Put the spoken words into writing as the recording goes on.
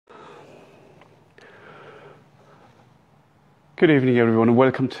Good evening, everyone, and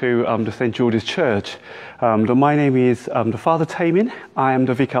welcome to the St. George's Church. My name is the Father Tamin. I am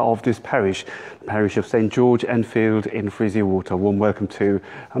the Vicar of this parish, the parish of St. George Enfield in Freezywater. Warm welcome to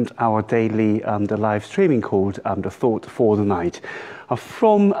our daily the live streaming called The Thought for the Night.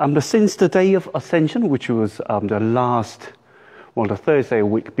 Since the day of Ascension, which was the Thursday a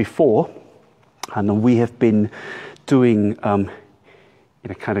week before, and we have been doing the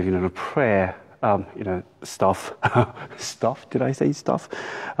prayer. Stuff. Did I say stuff?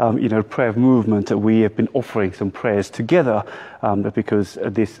 Prayer movement. We have been offering some prayers together because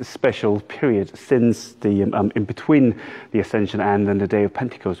this special period since the in between the Ascension and then the day of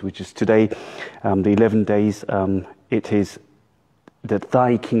Pentecost, which is today, the 11 days. It is that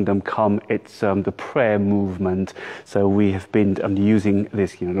Thy kingdom come. It's the prayer movement. So we have been using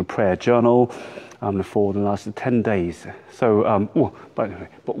this, the prayer journal. For the last 10 days. So,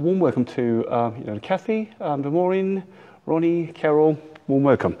 but warm welcome to Kathy, Maureen, Ronnie, Carol. Warm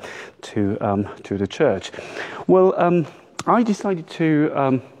welcome to the church. Well, I decided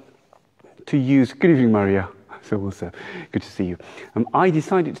to use. Good evening, Maria. So also good to see you. I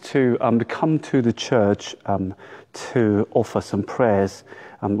decided to come to the church to offer some prayers,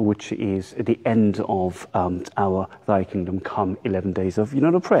 which is at the end of our Thy Kingdom Come 11 days of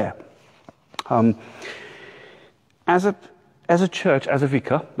the prayer. As a church, as a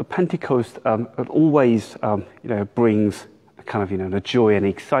vicar, the Pentecost always brings a kind of the joy and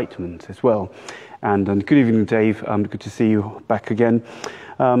excitement as well. And good evening, Dave. Good to see you back again.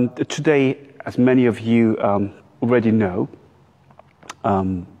 Today, as many of you already know,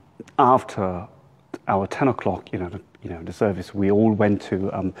 after our 10 o'clock, the service, we all went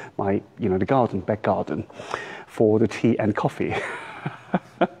to my the back garden, for the tea and coffee.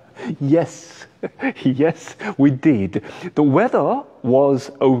 Yes, we did. The weather was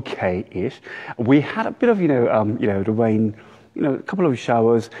okay-ish. We had a bit of, the rain, a couple of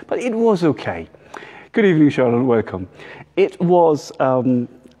showers, but it was okay. Good evening, Charlotte. Welcome. It was,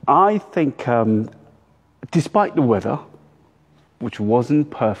 I think, despite the weather, which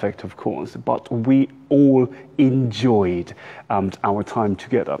wasn't perfect, of course, but we all enjoyed our time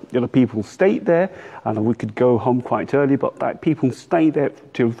together. People stayed there, and we could go home quite early, but people stayed there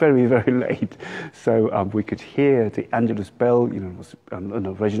till very, very late. So we could hear the Angelus bell.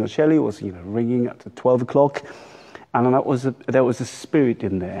 Reginald Shelley was ringing at 12 o'clock, and there was a spirit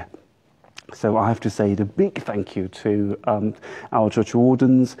in there. So I have to say the big thank you to our church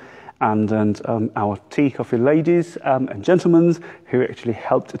wardens and our tea, coffee ladies and gentlemen who actually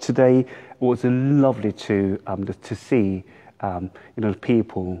helped today. It was lovely to see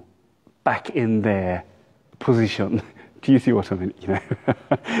people back in their position. Do you see what I mean?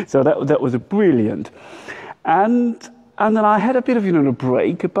 So that was brilliant. And then I had a bit of a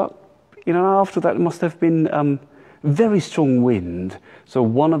break, but after that it must have been very strong wind. So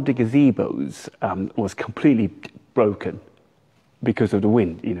one of the gazebos was completely broken. Because of the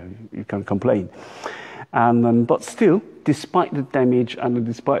wind, you can't complain. But still, despite the damage and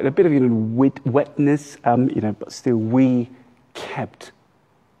despite a bit of wetness, but still we kept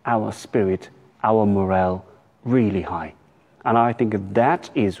our spirit, our morale really high. And I think that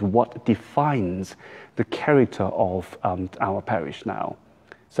is what defines the character of our parish now.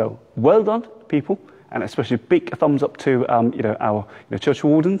 So well done, people. And especially big thumbs up to our church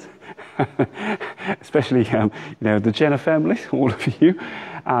wardens, especially the Jenner family, all of you,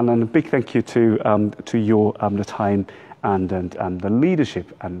 and a big thank you to your the time and the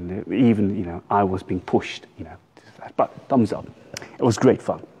leadership, and even I was being pushed, but thumbs up. It was great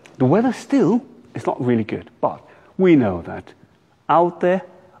fun. The weather still is not really good, but we know that out there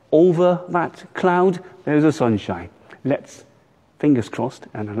over that cloud there's a sunshine. Fingers crossed,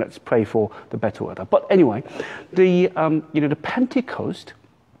 and let's pray for the better weather. But anyway, the Pentecost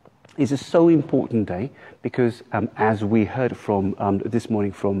is a so important day because, as we heard from this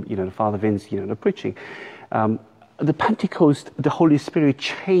morning from Father Vince, the preaching, the Pentecost, the Holy Spirit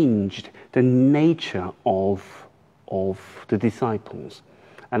changed the nature of the disciples,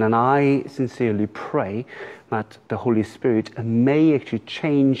 and then I sincerely pray that the Holy Spirit may actually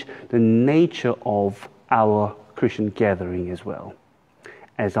change the nature of our Christian gathering as well.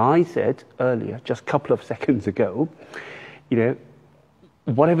 As I said earlier, just a couple of seconds ago,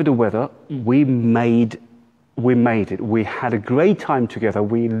 whatever the weather, we made it. We had a great time together.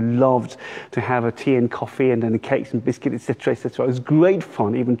 We loved to have a tea and coffee and then the cakes and biscuits, etc., etc. It was great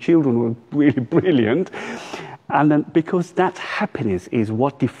fun. Even children were really brilliant. And then because that happiness is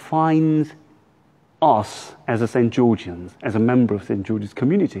what defines us as a St. Georgians, as a member of St. George's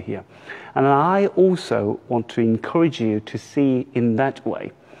community here. And I also want to encourage you to see in that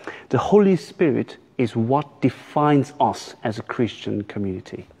way. The Holy Spirit is what defines us as a Christian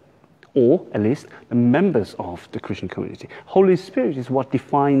community, or at least the members of the Christian community. Holy Spirit is what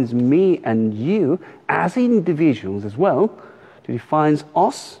defines me and you as individuals as well. It defines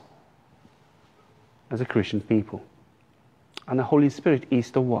us as a Christian people. And the Holy Spirit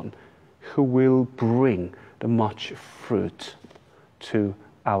is the one who will bring the much fruit to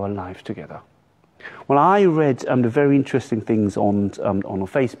our life together. Well, I read the very interesting things on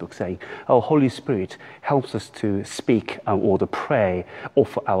Facebook saying, oh, Holy Spirit helps us to speak or to pray,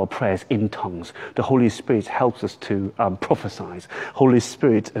 offer our prayers in tongues. The Holy Spirit helps us to prophesy. Holy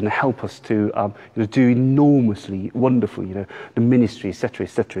Spirit and help us to do enormously wonderful, the ministry, etc.,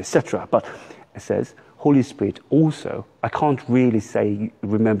 etc., etc. But it says, Holy Spirit also, I can't really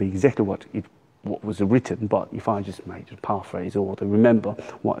remember exactly what was written, but if I just made a paraphrase or to remember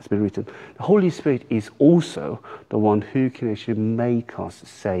what's been written, the Holy Spirit is also the one who can actually make us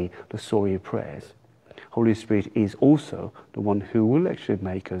say the sorry prayers. Holy Spirit is also the one who will actually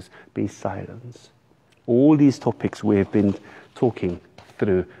make us be silent. All these topics we have been talking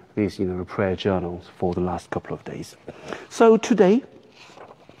through these, prayer journals for the last couple of days. So today,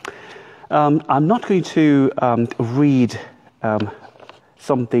 I'm not going to read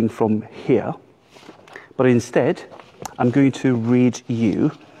something from here, but instead, I'm going to read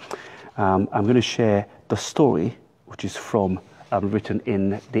you. I'm going to share the story, which is from written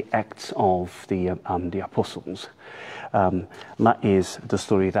in the Acts of the Apostles. That is the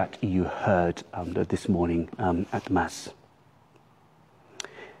story that you heard this morning at Mass.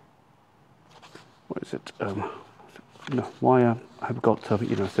 What is it? No, why I've got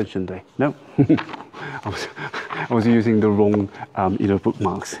Ascension Day? No, I was using the wrong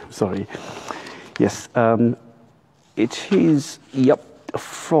bookmarks. Sorry. Yes, it is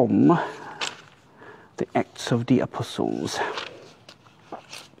from the Acts of the Apostles.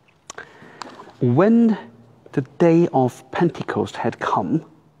 When the day of Pentecost had come,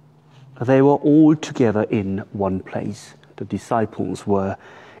 they were all together in one place. The disciples were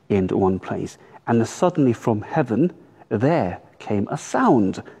in one place, and suddenly from heaven there came a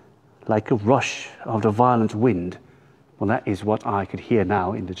sound like a rush of the violent wind. Well, that is what I could hear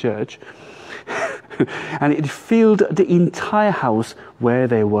now in the church. And it filled the entire house where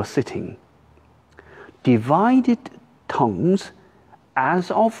they were sitting. Divided tongues as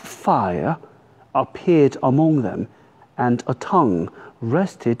of fire appeared among them, and a tongue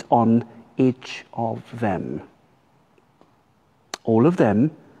rested on each of them. All of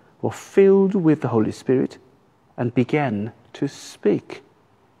them were filled with the Holy Spirit and began to speak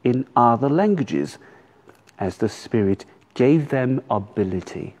in other languages as the Spirit gave them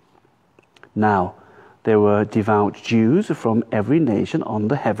ability. Now, there were devout Jews from every nation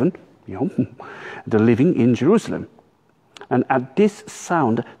under heaven, the living in Jerusalem. And at this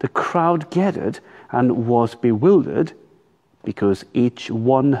sound, the crowd gathered and was bewildered, because each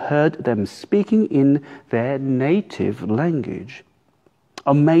one heard them speaking in their native language.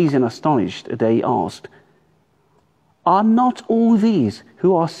 Amazed and astonished, they asked, "Are not all these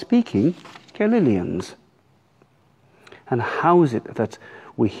who are speaking Galileans? And how is it that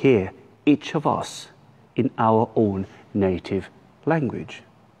we hear each of us in our own native language?"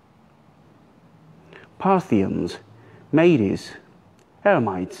 Parthians, Medes,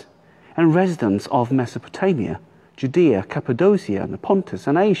 Elamites, and residents of Mesopotamia, Judea, Cappadocia, and Pontus,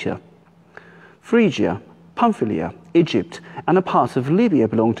 and Asia, Phrygia, Pamphylia, Egypt, and a part of Libya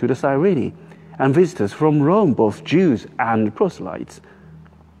belong to the Cyrene, and visitors from Rome, both Jews and proselytes,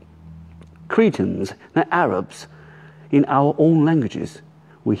 Cretans and Arabs, in our own languages,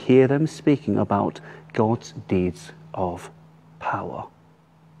 we hear them speaking about God's deeds of power.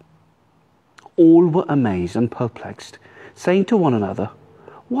 All were amazed and perplexed, saying to one another,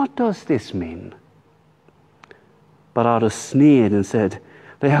 "What does this mean?" But others sneered and said,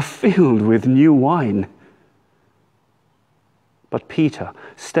 "They are filled with new wine." But Peter,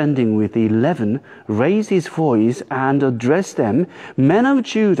 standing with the 11, raised his voice and addressed them, "Men of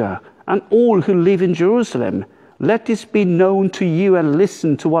Judah, and all who live in Jerusalem, let this be known to you, and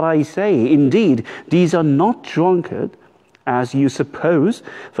listen to what I say. Indeed, these are not drunkards, as you suppose,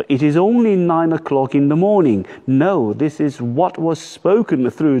 for it is only 9 o'clock in the morning. No, this is what was spoken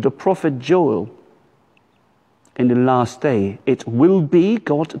through the prophet Joel. In the last day it will be,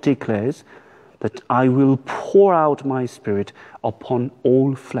 God declares, that I will pour out my Spirit upon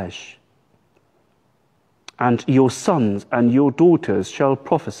all flesh. And your sons and your daughters shall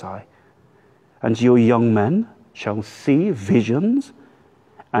prophesy, and your young men shall see visions,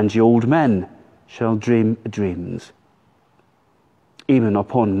 and your old men shall dream dreams. Even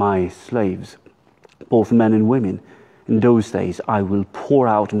upon my slaves, both men and women, In those days I will pour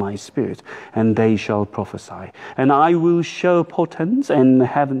out my Spirit, and they shall prophesy. And I will show portents in the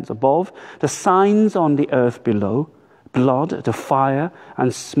heavens above, the signs on the earth below, blood, the fire,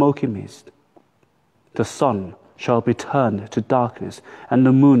 and smoky mist. The sun shall be turned to darkness, and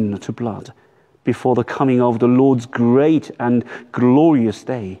the moon to blood, before the coming of the Lord's great and glorious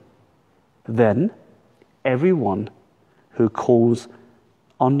day. Then everyone who calls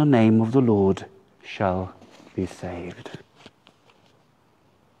on the name of the Lord shall be saved.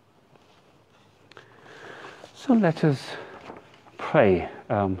 So let us pray,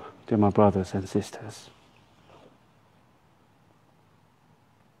 dear my brothers and sisters.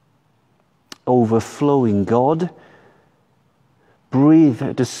 Overflowing God,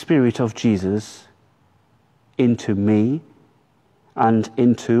 breathe the Spirit of Jesus into me and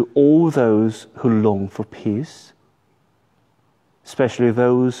into all those who long for peace, especially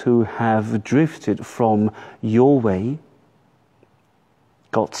those who have drifted from your way,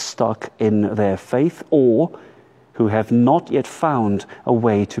 got stuck in their faith, or who have not yet found a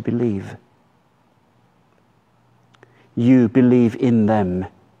way to believe. You believe in them.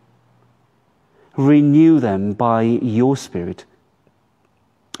 Renew them by your Spirit.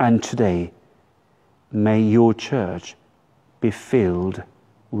 And today, may your church be filled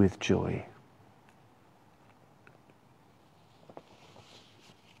with joy.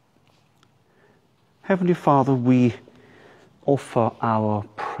 Heavenly Father, we offer our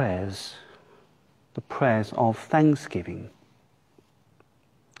prayers, the prayers of thanksgiving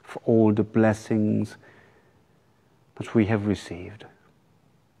for all the blessings that we have received.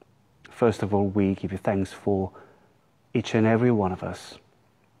 First of all, we give you thanks for each and every one of us,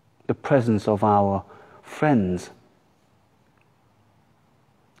 the presence of our friends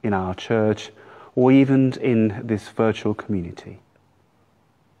in our church or even in this virtual community.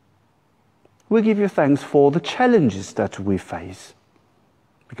 We give you thanks for the challenges that we face,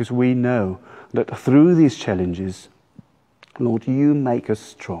 because we know that through these challenges, Lord, you make us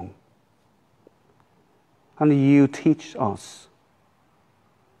strong. And you teach us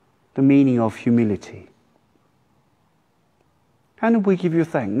the meaning of humility. And we give you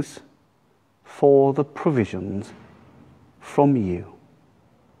thanks for the provisions from you.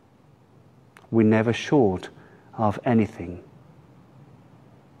 We're never short of anything.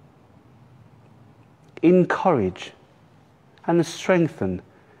 Encourage and strengthen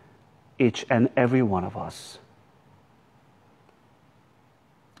each and every one of us,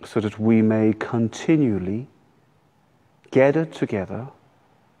 so that we may continually gather together,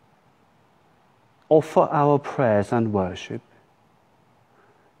 offer our prayers and worship,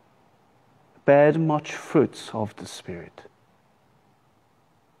 bear much fruits of the Spirit.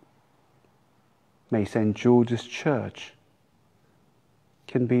 May St. George's Church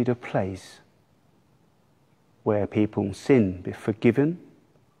can be the place where people's sin be forgiven,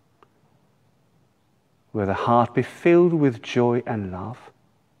 where the heart be filled with joy and love.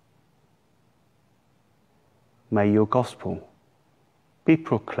 May your gospel be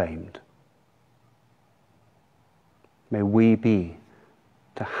proclaimed. May we be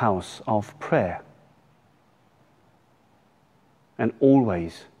the house of prayer, and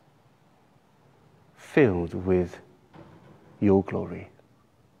always filled with your glory.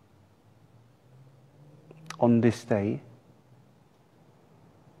 On this day,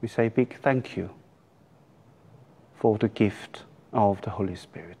 we say big thank you for the gift of the Holy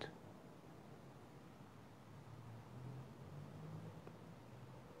Spirit.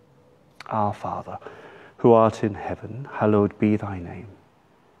 Our Father, who art in heaven, hallowed be thy name.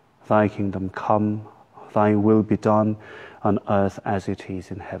 Thy kingdom come, thy will be done on earth as it is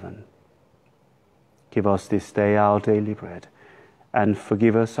in heaven. Give us this day our daily bread, and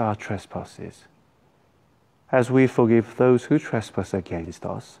forgive us our trespasses, as we forgive those who trespass against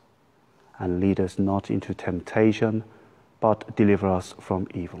us. And lead us not into temptation, but deliver us from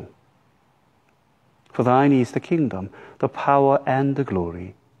evil. For thine is the kingdom, the power, and the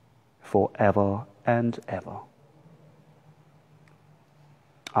glory, forever and ever.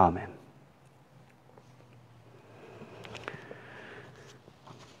 Amen.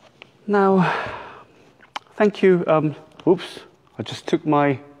 Now, thank you. Oops, I just took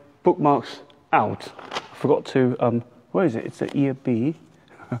my bookmarks out. I forgot to, where is it? It's at ear B.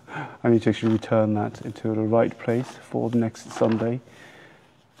 I need to actually return that into the right place for the next Sunday.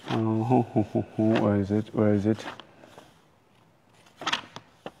 Where is it? Where is it?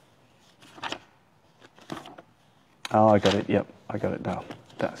 Oh, I got it. Yep, I got it now.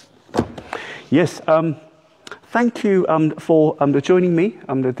 That's done. Yes. Thank you for joining me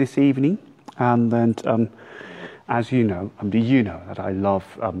this evening. And then, as you know that I love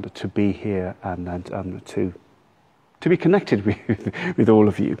to be here and to to be connected with all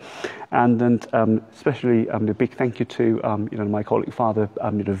of you. And then especially a big thank you to my colleague Father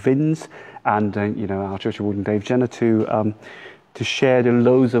Vince and our Church of Warden Dave Jenner to share the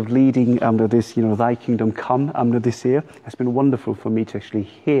loads of leading this Thy Kingdom Come this year. It's been wonderful for me to actually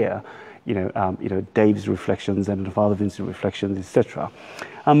hear Dave's reflections and Father Vince's reflections, etc.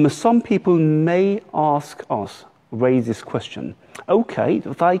 Some people may raise this question. Okay,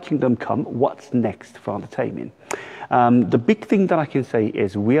 Thy Kingdom Come, what's next, Father Tamin? The big thing that I can say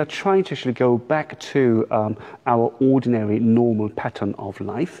is we are trying to actually go back to our ordinary, normal pattern of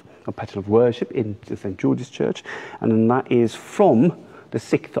life, a pattern of worship in the St. George's Church, and that is from the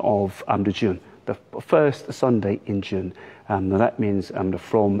 6th of June, the first Sunday in June. That means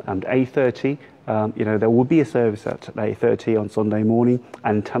from 8:30, there will be a service at 8:30 on Sunday morning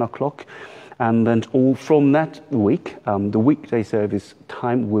and 10 o'clock. And then all from that week, the weekday service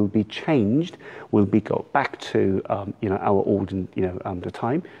time will be changed. Will be go back to our olden the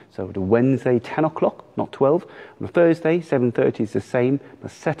time. So the Wednesday 10 o'clock, not 12. On the Thursday 7:30 is the same. The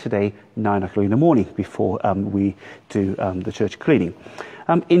Saturday 9 o'clock in the morning before we do the church cleaning.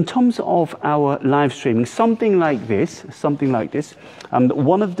 In terms of our live streaming, something like this.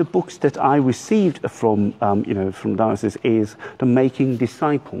 One of the books that I received from from diocese is the Making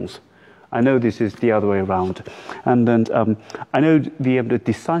Disciples. I know this is the other way around, and then I know the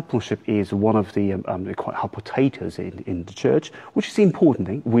discipleship is one of the quite hot potatoes in the church, which is the important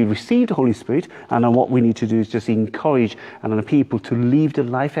thing. We receive the Holy Spirit, and what we need to do is just encourage people to live the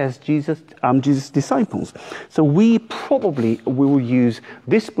life as Jesus' disciples. So we probably will use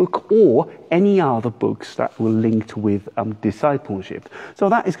this book or any other books that will link with discipleship. So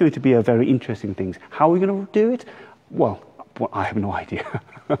that is going to be a very interesting thing. How are we going to do it? Well, I have no idea.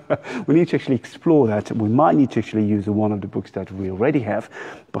 We need to actually explore that. We might need to actually use one of the books that we already have,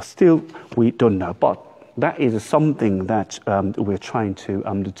 but still we don't know. But that is something that we're trying to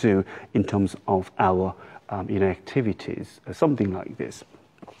do in terms of our activities, something like this.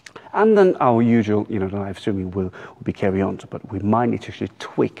 And then our usual, live streaming will be carry on, but we might need to actually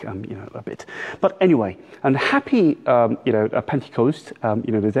tweak, a bit. But anyway, and happy, Pentecost,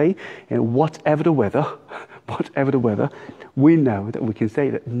 the day, whatever the weather, we know that we can say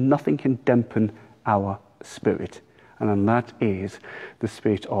that nothing can dampen our spirit. And then that is the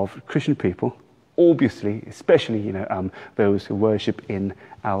spirit of Christian people, obviously, especially, those who worship in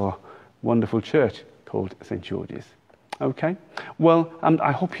our wonderful church called St. George's. Okay, well,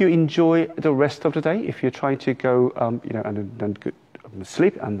 I hope you enjoy the rest of the day. If you're trying to go, and then good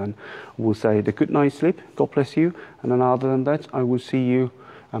sleep, and then we'll say the good night sleep. God bless you. And then other than that, I will see you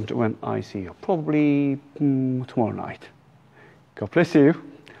when I see you, probably tomorrow night. God bless you.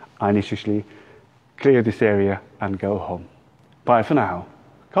 I need to actually clear this area and go home. Bye for now.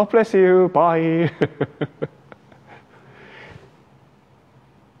 God bless you. Bye.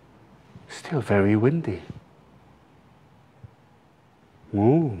 Still very windy.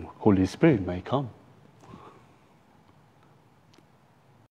 Holy Spirit may come.